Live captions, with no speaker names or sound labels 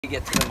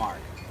get to the mark,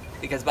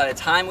 because by the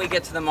time we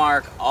get to the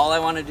mark, all I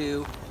want to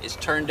do is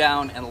turn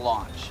down and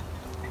launch.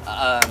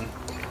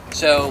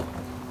 So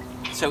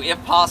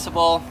if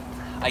possible,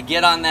 I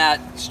get on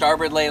that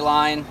starboard lay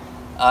line,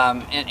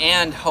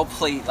 and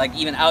hopefully, like,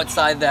 even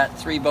outside that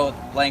 3 boat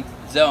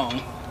length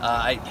zone.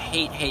 I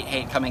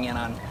hate coming in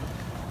on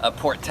a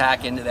port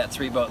tack into that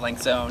 3 boat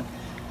length zone.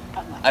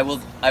 I will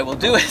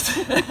do it.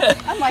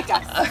 Unlike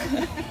us.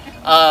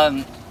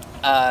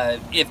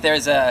 If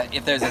there's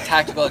a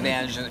tactical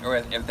advantage, or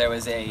if there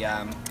was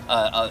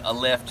a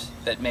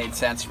lift that made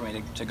sense for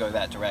me to go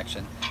that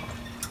direction.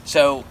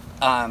 So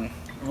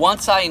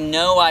once I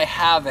know I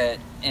have it,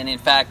 and in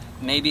fact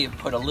maybe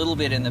put a little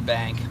bit in the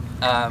bank,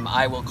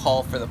 I will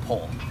call for the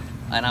pull,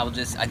 and I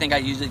think I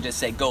usually just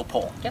say go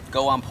pull. Yep.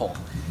 Go on pull.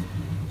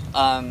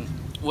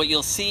 What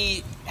you'll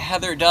see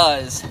Heather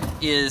does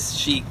is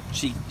she's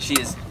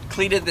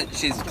cleated the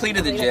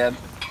jib.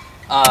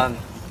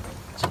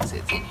 It's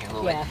in here a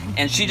little bit.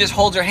 And she just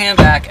holds her hand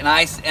back, and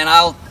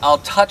I'll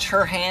touch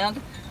her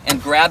hand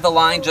and grab the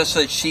line just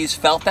so that she's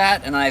felt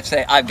that, and I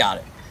say, I've got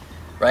it,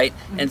 right?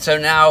 And so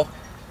now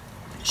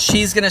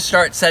she's gonna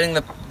start setting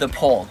the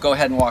pole. Go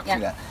ahead and walk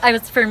through that.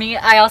 For me,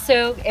 I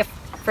also,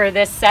 for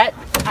this set,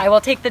 I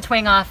will take the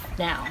twing off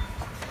now.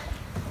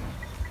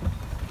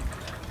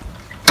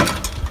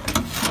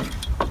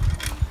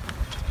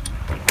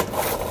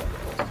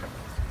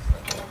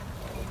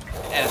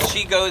 As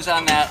she goes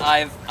on that,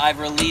 I've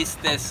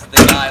released the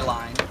guy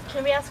line.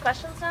 Can we ask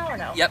questions now or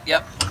no?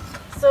 Yep.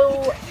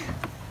 So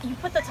you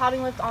put the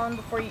topping lift on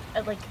before you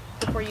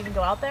even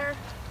go out there?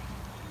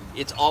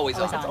 It's always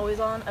on. It's always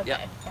on. Okay.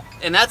 Yep.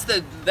 And that's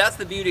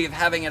the beauty of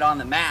having it on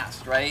the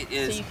mast, right?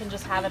 Is so you can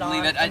just have it on.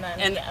 Leave it.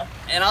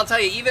 And I'll tell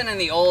you, even in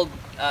the old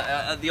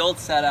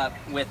setup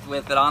with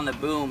it on the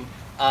boom,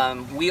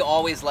 we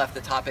always left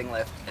the topping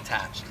lift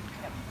attached.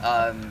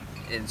 Yep.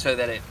 And so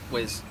that it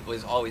was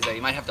always there.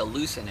 You might have to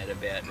loosen it a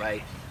bit,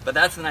 right? But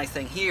that's the nice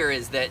thing here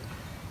is that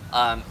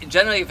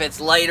generally if it's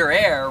lighter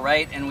air,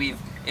 right, and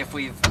if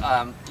we've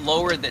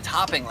lowered the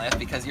topping lift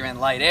because you're in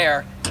light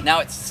air, now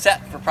it's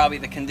set for probably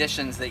the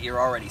conditions that you're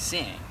already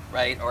seeing,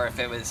 right? Or if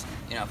it was,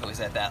 if it was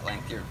at that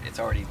length, it's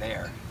already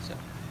there. So,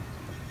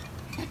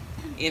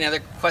 any other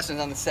questions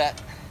on the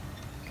set?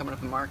 Coming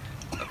up in Mark?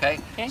 Okay.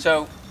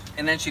 So.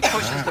 And then she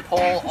pushes the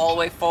pole all the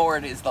way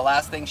forward is the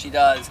last thing she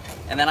does,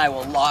 and then I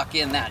will lock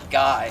in that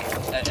guy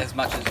as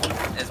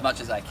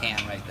much as I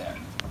can right there.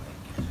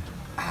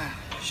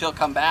 She'll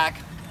come back,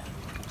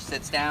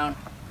 sits down.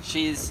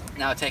 She's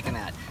now taking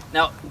that.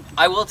 Now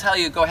I will tell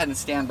you, go ahead and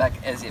stand back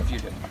as if you're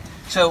doing it.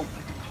 So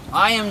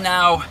I am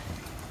now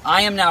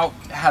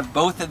have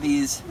both of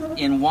these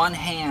in one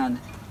hand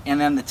and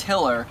then the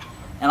tiller,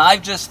 and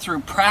I've just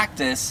through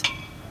practice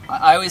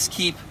I always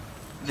keep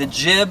the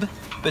jib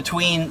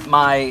between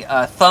my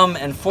thumb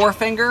and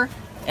forefinger,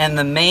 and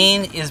the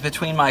main is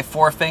between my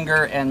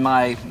forefinger and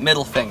my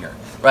middle finger,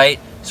 right?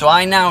 So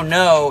I now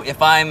know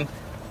if I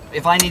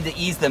need to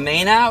ease the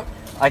main out,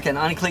 I can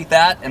uncleat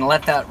that and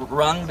let that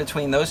run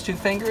between those 2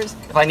 fingers.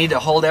 If I need to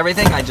hold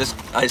everything, I just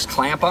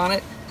clamp on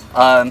it.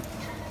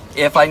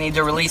 If I need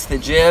to release the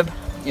jib,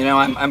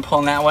 I'm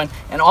pulling that one.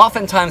 And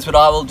oftentimes what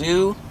I will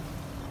do,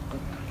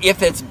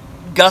 if it's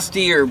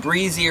gusty or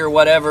breezy or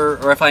whatever,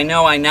 or if I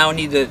know I now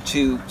need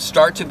to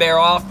start to bear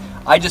off,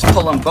 I just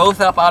pull them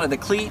both up out of the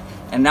cleat,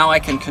 and now I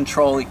can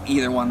control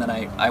either one that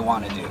I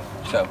want to do.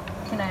 So,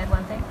 can I add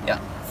one thing? Yeah.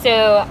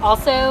 So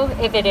also,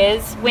 if it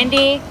is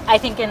windy, I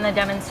think in the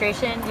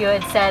demonstration you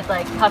had said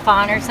like puff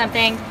on or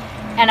something,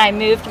 and I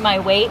moved my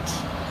weight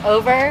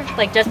over.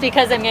 Like, just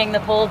because I'm getting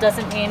the pull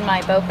doesn't mean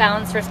my boat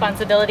balance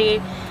responsibility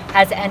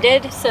has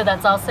ended. So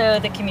that's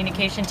also the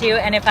communication too.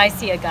 And if I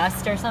see a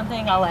gust or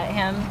something, I'll let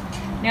him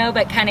know,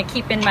 but kind of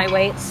keeping my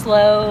weight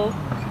slow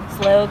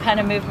kind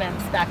of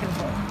movements back and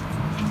forth.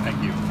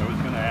 Thank you. I was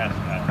going to ask,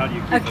 how do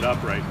you keep it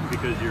upright?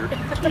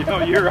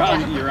 Because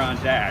you're on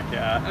deck.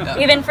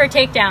 Even for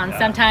takedown,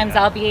 sometimes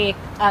I'll be,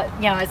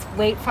 as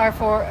weight far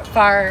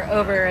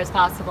over as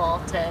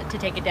possible to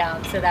take it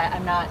down, so that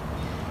I'm not,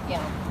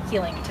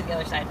 heeling to the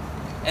other side.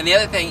 And the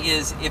other thing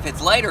is, if it's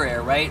lighter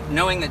air, right,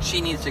 knowing that she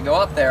needs to go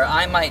up there,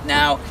 I might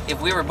now, if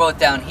we were both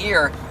down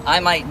here, I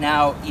might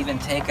now even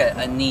take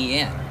a knee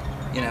in.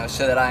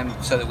 So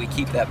that we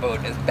keep that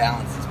boat as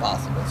balanced as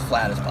possible, as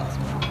flat as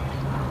possible.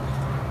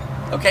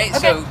 Okay,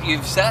 so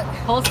you've set?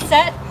 Pole's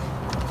set.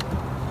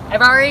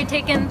 I've already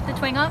taken the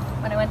twing off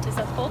when I went to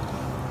set the pole.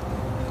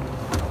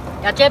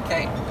 Got jib.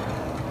 Okay.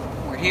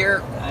 We're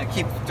here.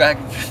 Keep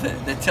dragging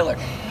the tiller.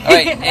 All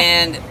right,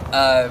 and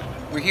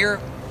we're here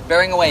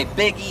bearing away,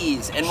 big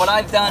ease. And what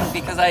I've done,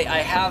 because I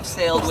have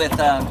sailed with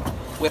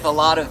a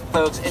lot of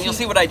folks, and you'll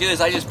see what I do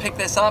is I just pick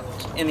this up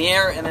in the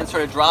air and then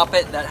sort of drop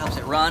it. That helps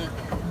it run.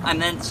 I'm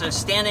then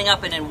standing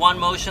up, and in one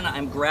motion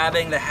I'm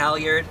grabbing the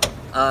halyard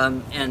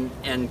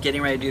and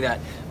getting ready to do that.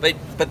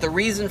 But the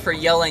reason for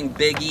yelling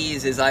big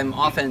ease is I'm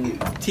often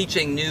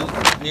teaching new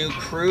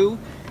crew,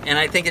 and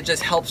I think it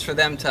just helps for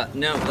them to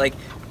know, like,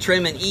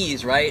 trim and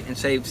ease, right? And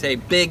say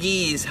big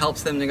ease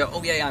helps them to go,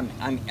 oh yeah,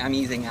 I'm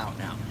easing out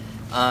now.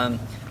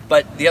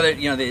 But the other,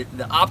 the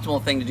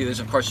optimal thing to do is,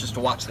 of course, just to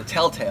watch the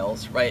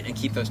telltales, right, and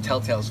keep those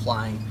telltales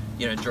flying,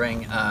 during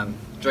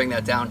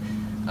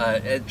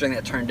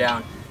that turn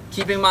down.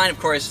 Keep in mind, of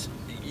course,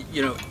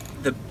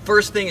 the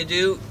first thing to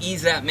do,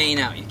 ease that main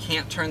out. You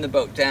can't turn the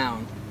boat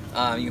down.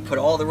 You put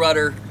all the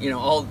rudder,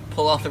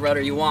 pull off the rudder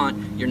you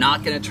want. You're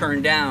not going to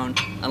turn down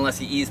unless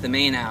you ease the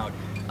main out,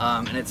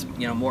 and it's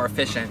more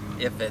efficient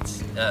if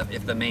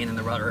the main and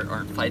the rudder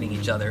aren't fighting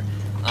each other.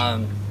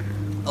 A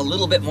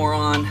little bit more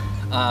on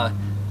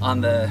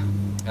the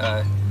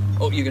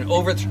you can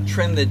over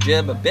trim the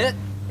jib a bit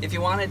if you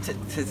wanted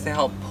to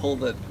help pull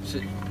the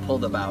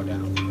bow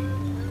down.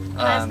 Can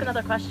I ask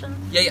another question?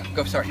 Yeah,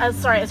 go. Sorry.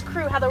 As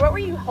crew, Heather, what were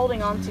you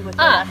holding on to with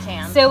your left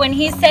hand? So when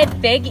he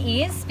said big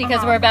ease,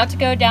 because we're about to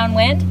go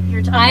downwind,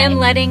 Okay. I am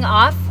letting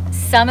off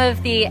some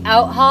of the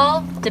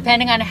outhaul,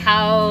 depending on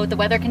how the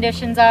weather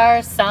conditions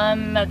are,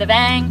 some of the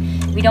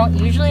vang. We don't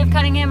usually have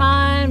Cunningham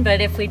on,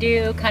 but if we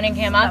do,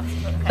 Cunningham up. Okay.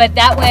 But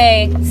that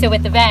way, so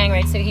with the vang,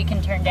 right, so he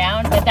can turn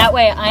down, but that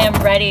way I am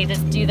ready to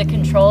do the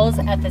controls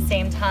at the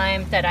same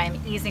time that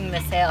I'm easing the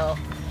sail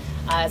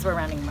as we're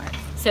rounding mark.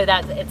 So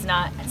that it's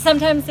not,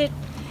 sometimes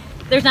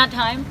there's not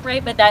time,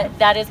 right? But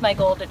that is my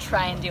goal, to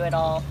try and do it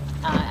all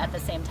at the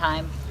same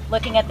time.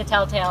 Looking at the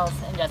telltales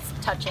and just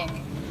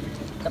touching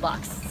the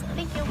blocks.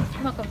 Thank you.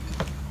 You're welcome.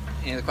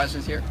 Any other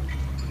questions here?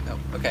 No.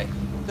 Okay.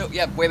 So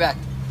yeah, way back.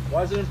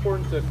 Why is it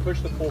important to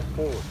push the pole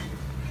forward?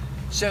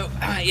 So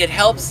it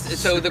helps.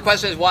 So the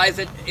question is, why is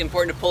it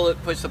important to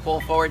push the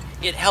pole forward?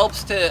 It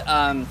helps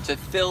to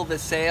fill the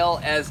sail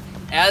as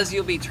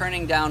you'll be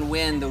turning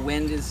downwind. The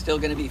wind is still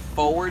going to be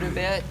forward a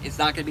bit. It's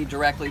not going to be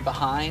directly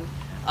behind.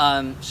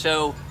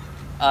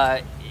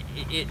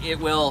 It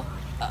will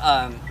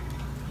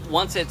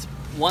once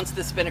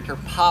the spinnaker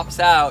pops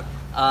out,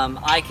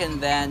 I can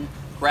then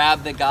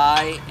grab the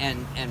guy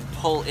and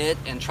pull it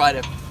and try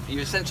to.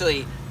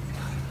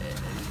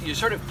 You're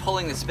sort of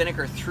pulling the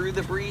spinnaker through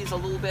the breeze a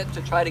little bit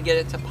to try to get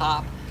it to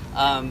pop.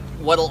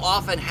 What'll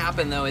often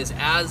happen though is,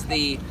 as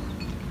the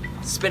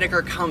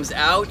spinnaker comes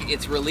out,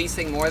 it's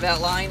releasing more of that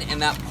line,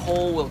 and that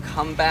pole will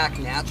come back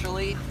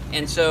naturally.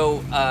 And so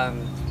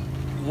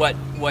what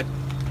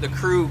the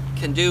crew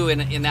can do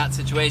in that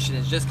situation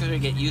is just going to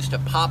get used to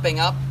popping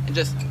up and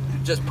just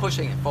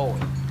pushing it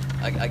forward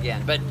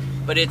again.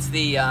 But it's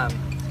the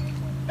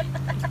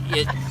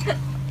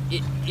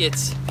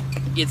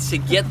it's to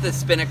get the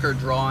spinnaker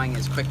drawing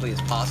as quickly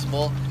as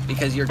possible,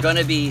 because you're going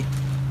to be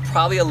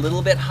probably a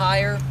little bit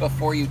higher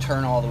before you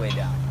turn all the way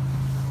down.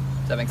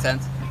 Does that make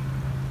sense?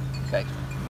 Okay.